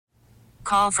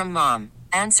Call from mom.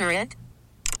 Answer it.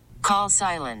 Call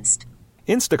silenced.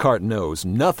 Instacart knows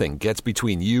nothing gets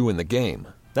between you and the game.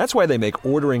 That's why they make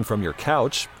ordering from your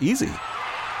couch easy.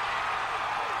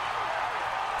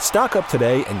 Stock up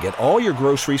today and get all your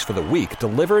groceries for the week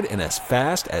delivered in as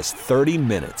fast as 30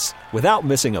 minutes without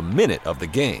missing a minute of the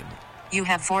game. You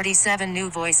have 47 new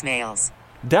voicemails.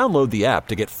 Download the app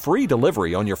to get free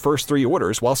delivery on your first 3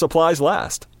 orders while supplies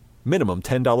last. Minimum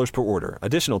 $10 per order.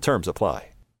 Additional terms apply.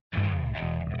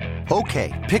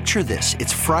 Okay, picture this.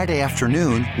 It's Friday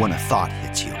afternoon when a thought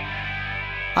hits you.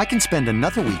 I can spend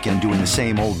another weekend doing the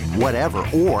same old whatever,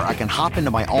 or I can hop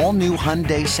into my all-new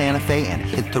Hyundai Santa Fe and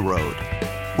hit the road.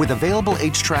 With available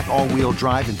H-Track all-wheel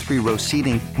drive and 3-row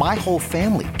seating, my whole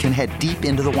family can head deep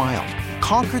into the wild.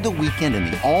 Conquer the weekend in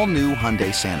the all-new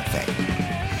Hyundai Santa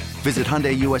Fe. Visit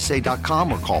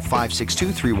HyundaiUSA.com or call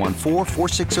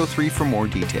 562-314-4603 for more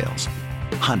details.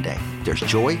 Hyundai, there's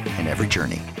joy in every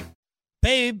journey.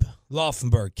 Babe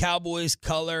Laufenberg, Cowboys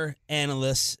color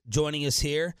analyst, joining us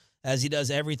here as he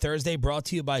does every Thursday, brought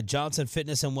to you by Johnson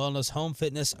Fitness and Wellness Home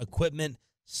Fitness Equipment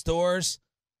Stores.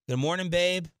 Good morning,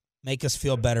 Babe. Make us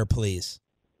feel better, please.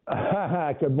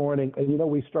 Good morning. And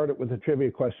we started with a trivia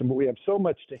question, but we have so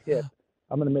much to hit.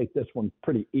 I'm going to make this one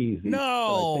pretty easy.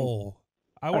 No.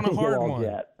 I want a hard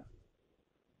one.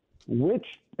 Which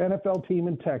NFL team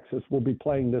in Texas will be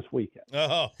playing this weekend?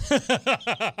 Oh.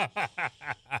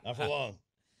 Not for long.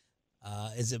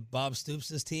 Is it Bob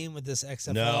Stoops' team with this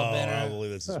XFL banner? No, I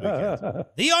believe it's this weekend.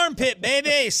 The armpit,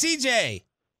 baby. CJ.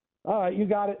 All right, you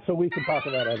got it, so we can talk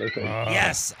about other things.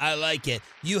 Yes, I like it.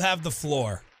 You have the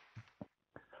floor.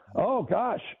 Oh,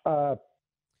 gosh.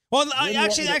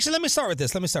 Actually, let me start with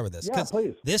this. Yeah,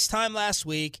 please. This time last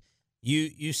week,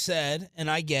 you said,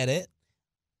 and I get it,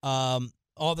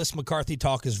 all this McCarthy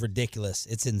talk is ridiculous.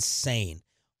 It's insane.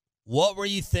 What were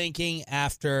you thinking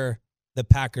after the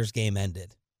Packers game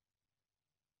ended?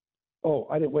 Oh,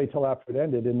 I didn't wait till after it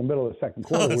ended. In the middle of the second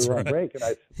quarter, we were on break, and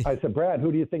I said, Brad,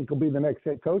 who do you think will be the next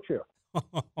head coach here?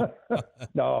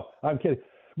 No, I'm kidding.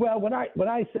 Well, when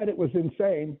I said it was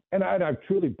insane, and I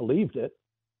truly believed it,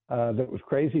 that it was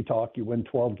crazy talk. You win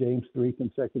 12 games 3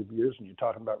 consecutive years, and you're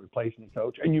talking about replacing the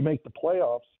coach, and you make the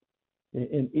playoffs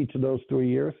in each of those 3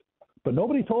 years. But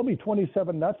nobody told me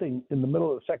 27-0 in the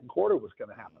middle of the second quarter was going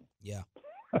to happen. Yeah.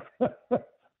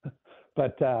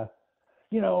 But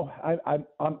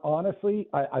I'm honestly,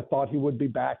 I thought he would be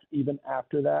back even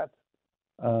after that.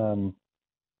 And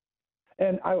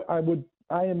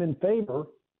I am in favor.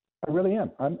 I really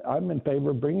am. I'm in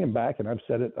favor of bringing him back, and I've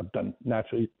said it. I've done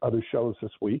naturally other shows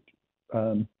this week,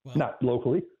 not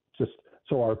locally, just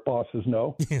so our bosses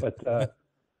know. But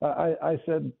I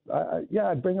said,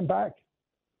 I'd bring him back,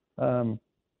 and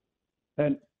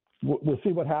we'll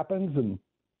see what happens.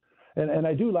 And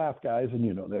I do laugh, guys, and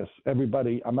you know this.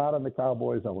 Everybody, I'm out on the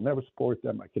Cowboys. I will never support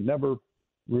them. I can never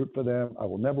root for them. I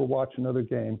will never watch another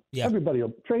game. Yeah.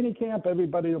 Training camp,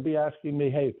 everybody will be asking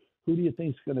me, hey, who do you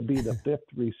think is going to be the 5th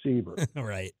receiver?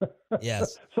 Right.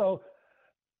 Yes. But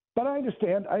I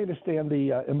understand. I understand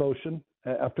the emotion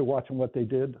after watching what they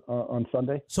did on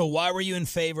Sunday. So why were you in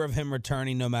favor of him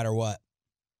returning no matter what?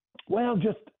 Well,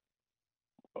 just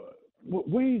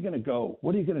where are you going to go?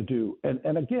 What are you going to do?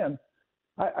 And again,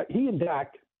 he and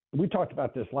Dak, we talked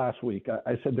about this last week.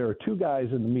 I said there are 2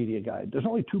 guys in the media guide. There's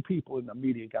only 2 people in the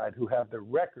media guide who have their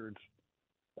records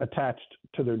attached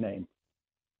to their name.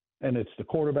 And it's the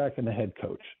quarterback and the head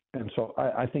coach. And so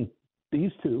I think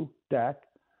these 2, Dak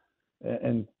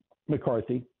and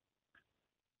McCarthy,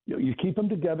 you keep them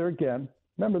together again.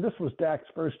 Remember, this was Dak's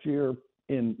first year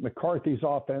in McCarthy's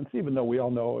offense, even though we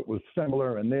all know it was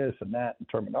similar in this and that and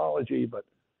terminology. But,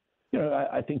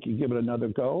 I think you give it another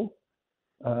go.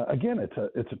 Again, it's a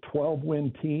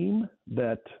 12-win team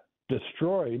that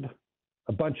destroyed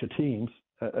a bunch of teams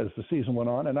as the season went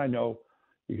on. And I know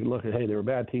you can look at, hey, they were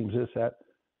bad teams, this, that.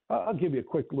 I'll give you a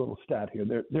quick little stat here.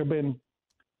 There have been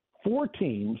 4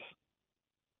 teams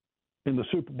in the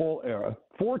Super Bowl era.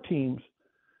 4 teams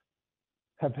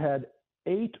have had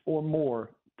 8 or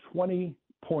more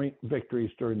 20-point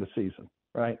victories during the season,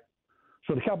 right?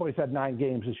 So the Cowboys had 9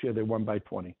 games this year. They won by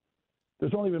 20.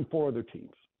 There's only been 4 other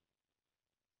teams.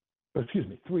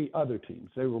 3 other teams.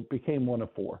 They became one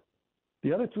of 4.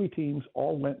 The other 3 teams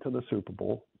all went to the Super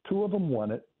Bowl. 2 of them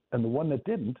won it, and the one that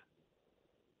didn't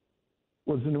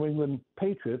was the New England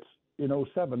Patriots in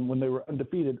 2007 when they were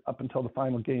undefeated up until the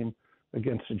final game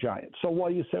against the Giants. So while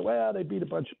you say, well, they beat a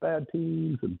bunch of bad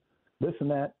teams and this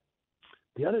and that,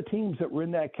 the other teams that were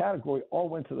in that category all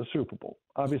went to the Super Bowl.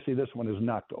 Obviously, this one is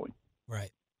not going.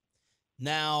 Right.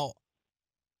 Now,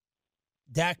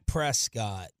 Dak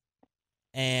Prescott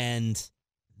and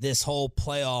this whole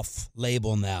playoff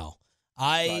label now.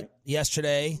 I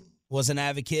yesterday was an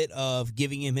advocate of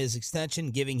giving him his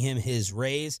extension, giving him his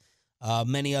raise.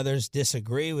 Many others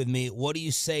disagree with me. What do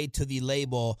you say to the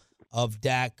label of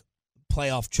Dak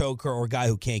playoff choker or guy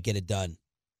who can't get it done?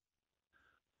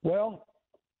 Well,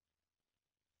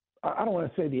 I don't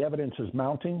want to say the evidence is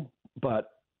mounting,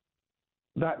 but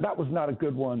that was not a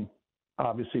good one,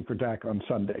 obviously, for Dak on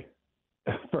Sunday.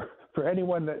 For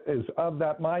anyone that is of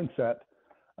that mindset,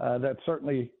 that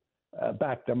certainly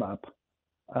backed them up.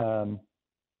 I'm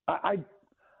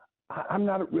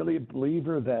not really a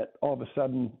believer that all of a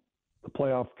sudden the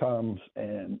playoff comes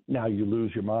and now you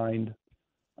lose your mind.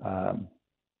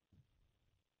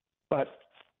 But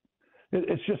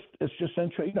it's just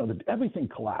interesting. Everything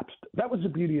collapsed. That was the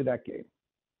beauty of that game.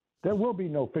 There will be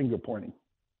no finger pointing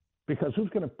because who's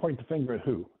going to point the finger at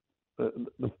who?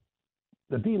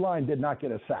 The D-line did not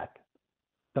get a sack.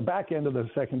 The back end of the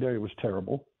secondary was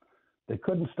terrible. They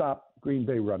couldn't stop Green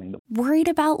Bay running. Worried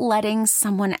about letting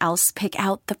someone else pick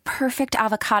out the perfect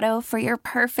avocado for your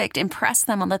perfect impress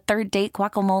them on the third date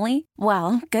guacamole?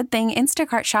 Well, good thing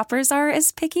Instacart shoppers are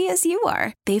as picky as you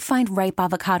are. They find ripe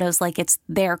avocados like it's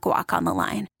their guac on the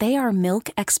line. They are milk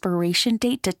expiration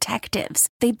date detectives.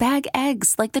 They bag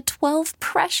eggs like the 12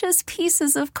 precious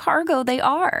pieces of cargo they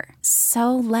are.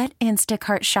 So let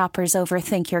Instacart shoppers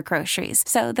overthink your groceries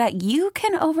so that you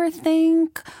can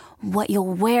overthink what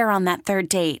you'll wear on that third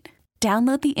date.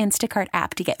 Download the Instacart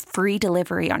app to get free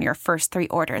delivery on your first 3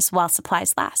 orders while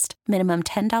supplies last. Minimum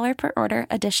 $10 per order.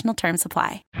 Additional terms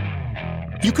apply.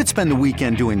 You could spend the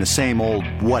weekend doing the same old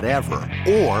whatever,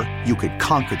 or you could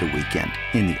conquer the weekend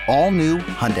in the all-new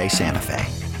Hyundai Santa Fe.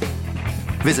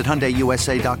 Visit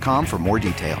HyundaiUSA.com for more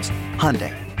details.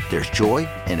 Hyundai, there's joy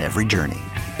in every journey.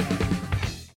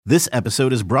 This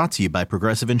episode is brought to you by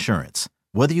Progressive Insurance.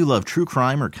 Whether you love true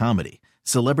crime or comedy,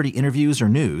 celebrity interviews or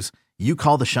news, you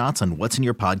call the shots on what's in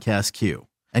your podcast queue.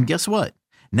 And guess what?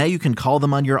 Now you can call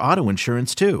them on your auto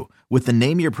insurance too with the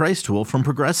Name Your Price tool from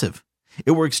Progressive.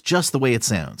 It works just the way it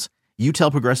sounds. You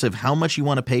tell Progressive how much you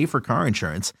want to pay for car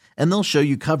insurance, and they'll show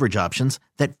you coverage options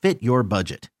that fit your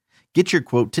budget. Get your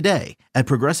quote today at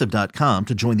Progressive.com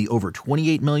to join the over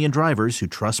 28 million drivers who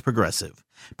trust Progressive.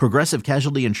 Progressive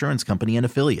Casualty Insurance Company and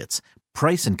Affiliates.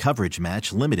 Price and coverage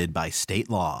match limited by state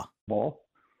law. Ball.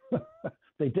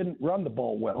 They didn't run the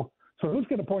ball well. So who's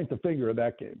going to point the finger at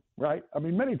that game, right? I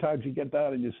mean, many times you get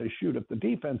that and you say, shoot, if the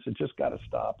defense had just got to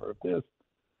stop, or if this,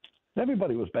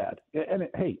 everybody was bad. And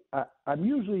hey, I'm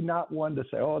usually not one to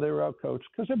say, oh, they were outcoached,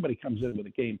 because everybody comes in with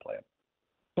a game plan.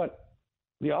 But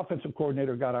the offensive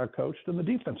coordinator got outcoached and the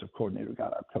defensive coordinator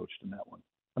got outcoached in that one.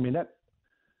 I mean, that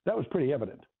was pretty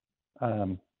evident.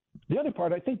 The other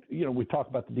part, I think, we talk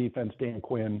about the defense, Dan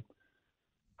Quinn.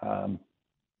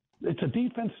 It's a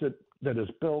defense that is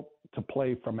built to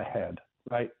play from ahead,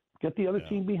 right? Get the other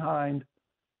team behind.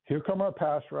 Here come our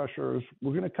pass rushers.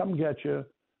 We're going to come get you.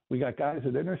 We got guys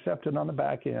that intercepted on the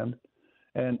back end.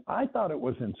 And I thought it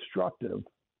was instructive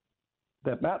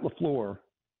that Matt LaFleur,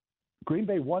 Green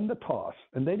Bay won the toss,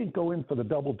 and they didn't go in for the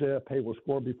double dip. Hey, we'll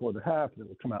score before the half, then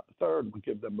we'll come out the third, and we'll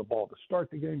give them the ball to start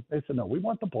the game. They said, no, we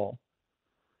want the ball.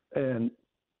 And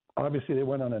obviously they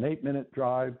went on an 8-minute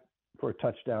drive for a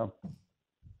touchdown,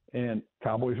 and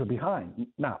Cowboys are behind.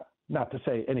 Now, not to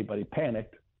say anybody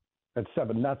panicked at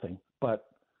 7-0, but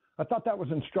I thought that was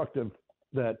instructive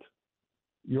that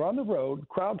you're on the road,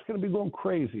 crowd's going to be going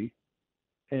crazy,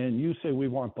 and you say we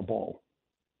want the ball.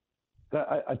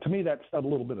 To me, that said a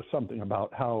little bit of something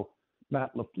about how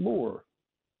Matt LaFleur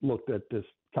looked at this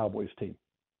Cowboys team.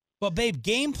 Well, Babe,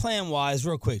 game plan-wise,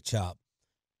 real quick, Chop,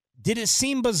 did it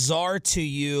seem bizarre to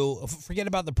you, forget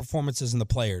about the performances and the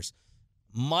players,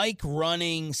 Mike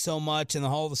running so much and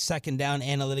all the second down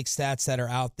analytic stats that are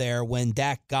out there when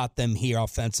Dak got them here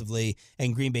offensively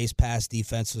and Green Bay's pass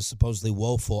defense was supposedly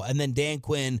woeful, and then Dan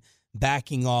Quinn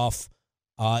backing off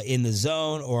in the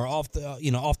zone or off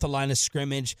the line of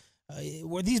scrimmage?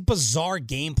 Were these bizarre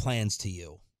game plans to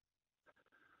you?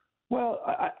 Well,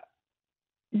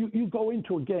 you go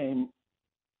into a game,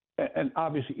 and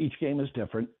obviously each game is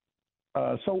different.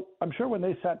 So I'm sure when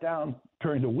they sat down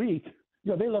during the week,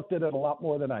 they looked at it a lot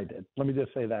more than I did. Let me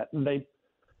just say that. And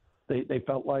they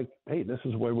felt like, hey, this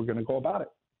is the way we're going to go about it.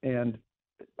 And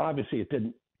obviously it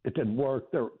didn't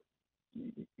work.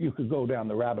 You could go down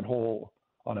the rabbit hole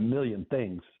on a million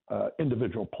things,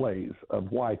 individual plays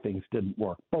of why things didn't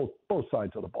work, both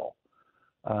sides of the ball.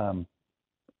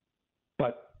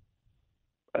 But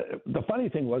the funny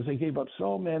thing was they gave up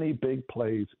so many big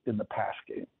plays in the pass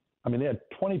game. I mean, they had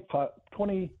 6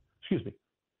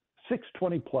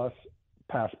 20-plus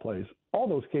pass plays. All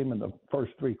those came in the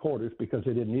first 3 quarters because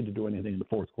they didn't need to do anything in the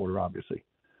fourth quarter, obviously.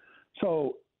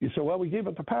 So you say, well, we gave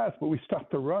up the pass, but we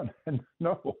stopped the run. And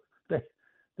no,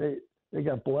 they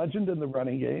got bludgeoned in the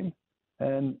running game,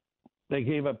 and they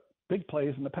gave up big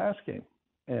plays in the pass game.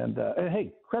 And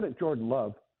hey, credit Jordan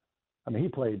Love. I mean, he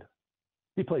played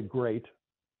great.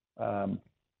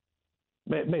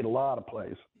 Made a lot of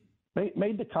plays.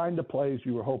 Made the kind of plays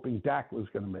you were hoping Dak was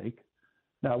going to make.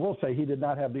 Now, I will say he did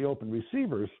not have the open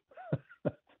receivers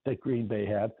that Green Bay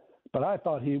had, but I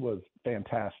thought he was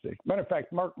fantastic. Matter of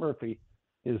fact, Mark Murphy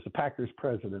is the Packers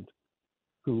president,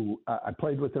 who I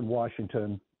played with in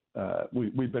Washington.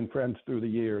 We've been friends through the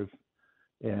years,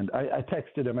 and I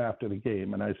texted him after the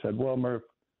game, and I said, well, Murph,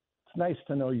 it's nice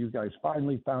to know you guys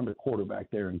finally found a quarterback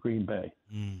there in Green Bay.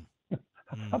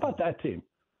 How about that team?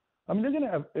 I mean, they're going to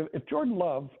have, if Jordan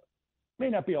Love may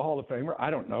not be a Hall of Famer,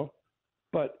 I don't know,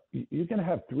 but you're going to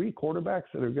have 3 quarterbacks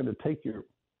that are going to take your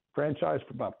franchise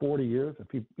for about 40 years.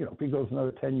 If he goes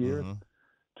another 10 years,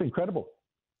 it's incredible.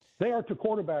 They are to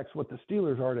quarterbacks what the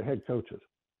Steelers are to head coaches.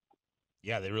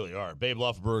 Yeah, they really are. Babe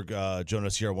Laufenberg,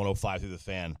 Jonas here, 105 through the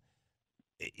Fan.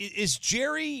 Is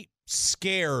Jerry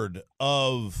scared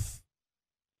of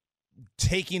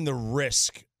taking the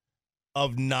risk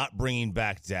of not bringing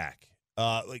back Dak?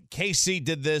 Like KC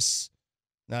did this.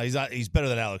 Now he's better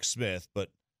than Alex Smith, but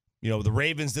the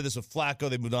Ravens did this with Flacco.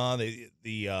 They moved on.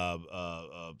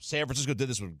 San Francisco did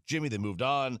this with Jimmy. They moved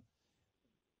on.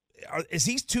 Is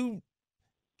he too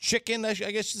chicken, I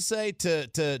guess you should say,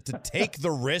 to take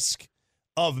the risk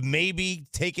of maybe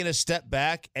taking a step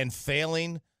back and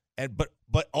failing,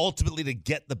 but ultimately to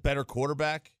get the better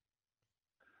quarterback?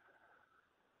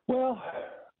 Well,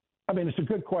 I mean, it's a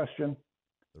good question.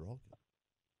 They're all good.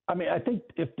 I mean, I think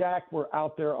if Dak were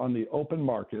out there on the open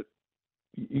market,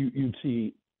 you'd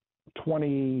see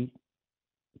 20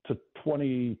 to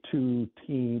 22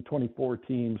 teams, 24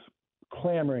 teams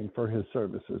clamoring for his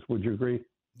services. Would you agree?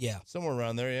 Yeah. Somewhere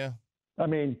around there, yeah. I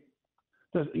mean,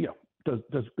 is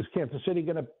Kansas City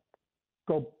going to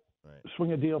go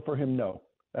swing a deal for him? No.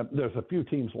 There's a few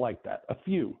teams like that, a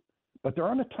few, but there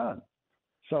aren't a ton.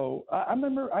 So I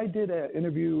remember I did an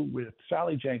interview with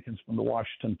Sally Jenkins from the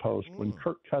Washington Post when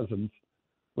Kirk Cousins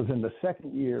was in the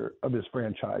second year of his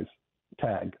franchise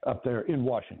tag up there in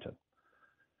Washington.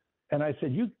 And I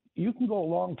said, you can go a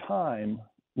long time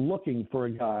looking for a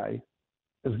guy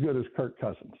as good as Kirk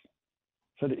Cousins.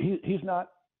 So he's not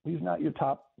your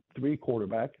top 3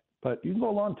 quarterback, but you can go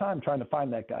a long time trying to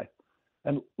find that guy.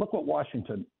 And look what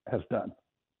Washington has done.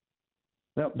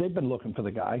 Now, they've been looking for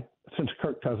the guy since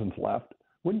Kirk Cousins left.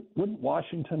 Wouldn't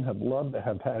Washington have loved to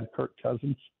have had Kirk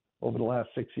Cousins over the last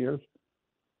 6 years?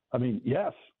 I mean,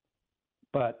 yes,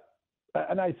 but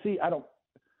and I don't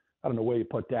know where you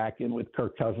put Dak in with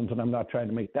Kirk Cousins, and I'm not trying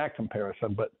to make that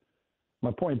comparison, but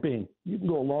my point being, you can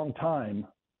go a long time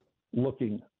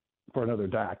looking for another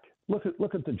Dak. Look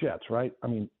at the Jets, right? I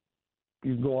mean,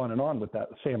 you can go on and on with that.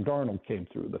 Sam Darnold came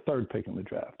through, the 3rd pick in the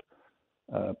draft.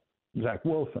 Zach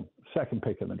Wilson, 2nd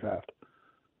pick in the draft.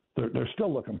 They're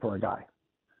still looking for a guy.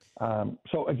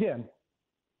 So again,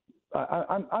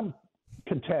 I'm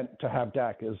content to have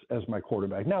Dak as my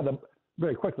quarterback. Now,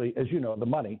 very quickly, as you know, the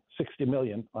money, $60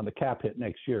 million on the cap hit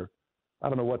next year. I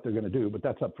don't know what they're going to do, but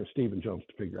that's up for Stephen Jones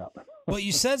to figure out. Well,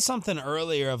 you said something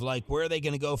earlier of like, where are they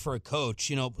going to go for a coach?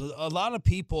 A lot of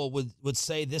people would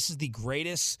say this is the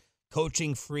greatest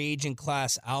coaching free agent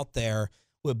class out there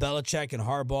with Belichick and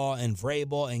Harbaugh and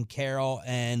Vrabel and Carroll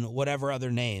and whatever other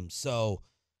names. So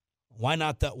why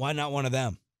not one of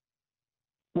them?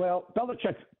 Well,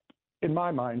 Belichick, in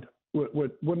my mind,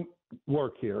 wouldn't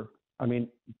work here. I mean,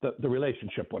 the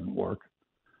relationship wouldn't work.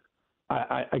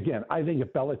 I think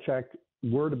if Belichick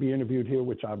were to be interviewed here,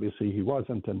 which obviously he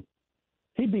wasn't, and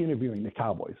he'd be interviewing the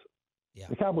Cowboys. Yeah.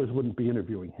 The Cowboys wouldn't be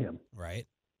interviewing him. Right.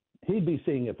 He'd be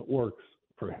seeing if it works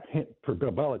for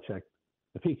Bill Belichick,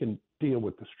 if he can deal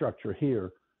with the structure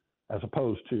here, as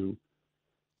opposed to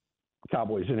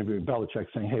Cowboys interviewing Belichick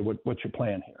saying, hey, what's your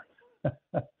plan here?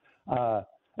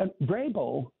 And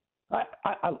Vrabel,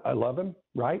 I love him,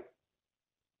 right?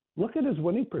 Look at his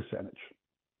winning percentage.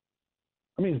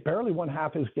 I mean, he's barely won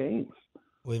half his games.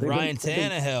 With Ryan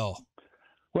Tannehill.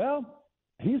 Well,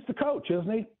 he's the coach,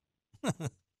 isn't he?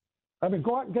 I mean,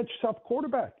 go out and get yourself a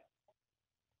quarterback.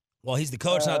 Well, he's the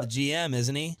coach, not the GM,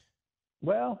 isn't he?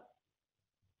 Well,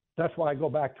 that's why I go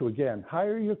back to, again,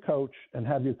 hire your coach and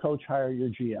have your coach hire your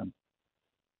GM.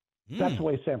 That's the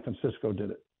way San Francisco did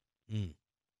it.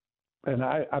 And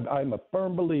I'm a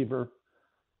firm believer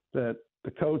that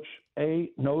the coach, A,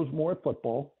 knows more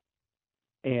football,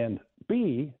 and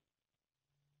B,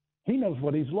 he knows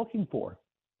what he's looking for.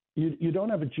 You don't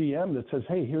have a GM that says,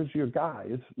 hey, here's your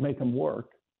guys, make them work.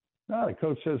 No, the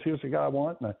coach says, here's the guy I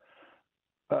want. And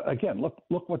again,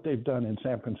 look what they've done in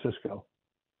San Francisco,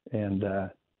 and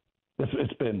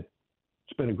it's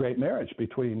been a great marriage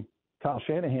between Kyle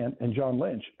Shanahan and John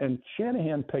Lynch. And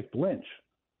Shanahan picked Lynch.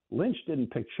 Lynch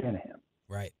didn't pick Shanahan.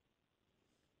 Right.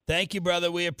 Thank you,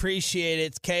 brother. We appreciate it.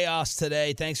 It's chaos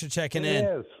today. Thanks for checking in.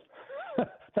 It is.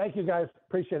 Thank you, guys.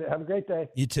 Appreciate it. Have a great day.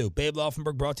 You too. Babe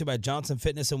Laufenberg, brought to you by Johnson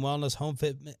Fitness and Wellness home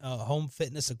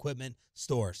fitness equipment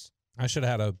stores. I should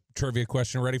have had a trivia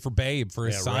question ready for Babe for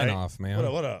his sign-off, man.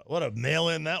 What a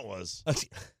mail-in that was.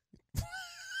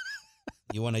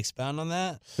 You want to expound on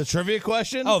that? The trivia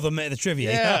question? Oh, the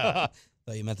trivia. Yeah.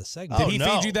 Thought you meant the segment. Did he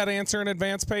feed you that answer in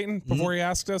advance, Peyton, before he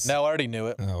asked us? No, I already knew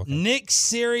it. Oh, okay. Nick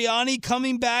Sirianni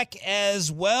coming back as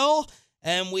well.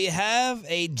 And we have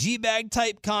a G-Bag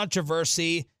type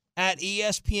controversy at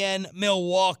ESPN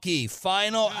Milwaukee.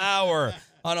 Final hour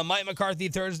on a Mike McCarthy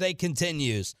Thursday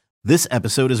continues. This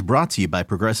episode is brought to you by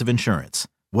Progressive Insurance.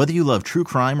 Whether you love true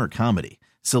crime or comedy,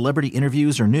 celebrity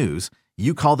interviews or news,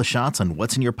 you call the shots on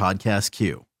what's in your podcast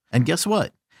queue. And guess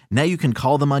what? Now you can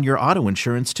call them on your auto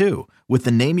insurance too with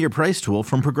the Name Your Price tool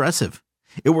from Progressive.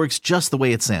 It works just the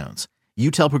way it sounds. You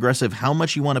tell Progressive how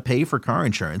much you want to pay for car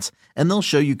insurance, and they'll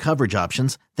show you coverage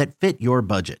options that fit your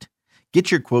budget. Get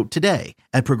your quote today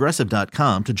at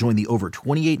Progressive.com to join the over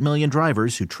 28 million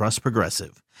drivers who trust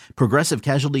Progressive. Progressive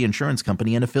Casualty Insurance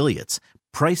Company and Affiliates.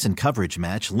 Price and coverage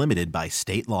match limited by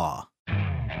state law.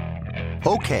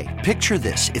 Okay, picture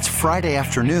this. It's Friday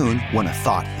afternoon when a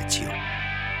thought hits you.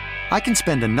 I can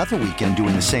spend another weekend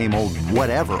doing the same old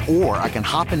whatever, or I can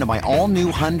hop into my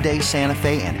all-new Hyundai Santa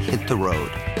Fe and hit the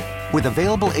road. With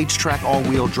available H-Track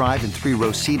all-wheel drive and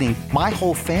 3-row seating, my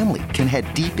whole family can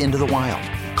head deep into the wild.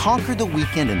 Conquer the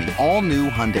weekend in the all-new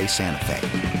Hyundai Santa Fe.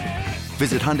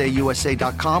 Visit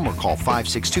HyundaiUSA.com or call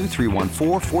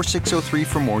 562-314-4603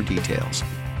 for more details.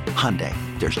 Hyundai,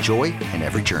 there's joy in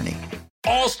every journey.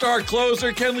 All-star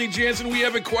closer Kenley Jansen, we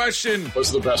have a question.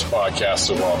 What's the best podcast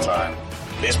of all time?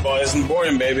 Baseball isn't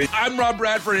boring, baby. I'm Rob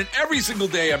Bradford, and every single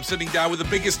day I'm sitting down with the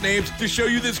biggest names to show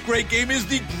you this great game is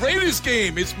the greatest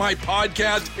game. It's my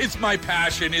podcast. It's my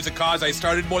passion. It's a cause I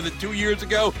started more than 2 years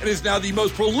ago and is now the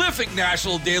most prolific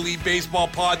national daily baseball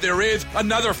pod there is.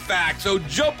 Another fact, so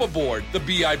jump aboard the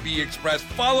BIB Express.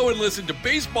 Follow and listen to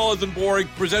Baseball Isn't Boring,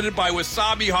 presented by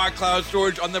Wasabi Hot Cloud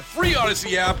Storage on the free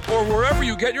Odyssey app or wherever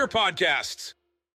you get your podcasts.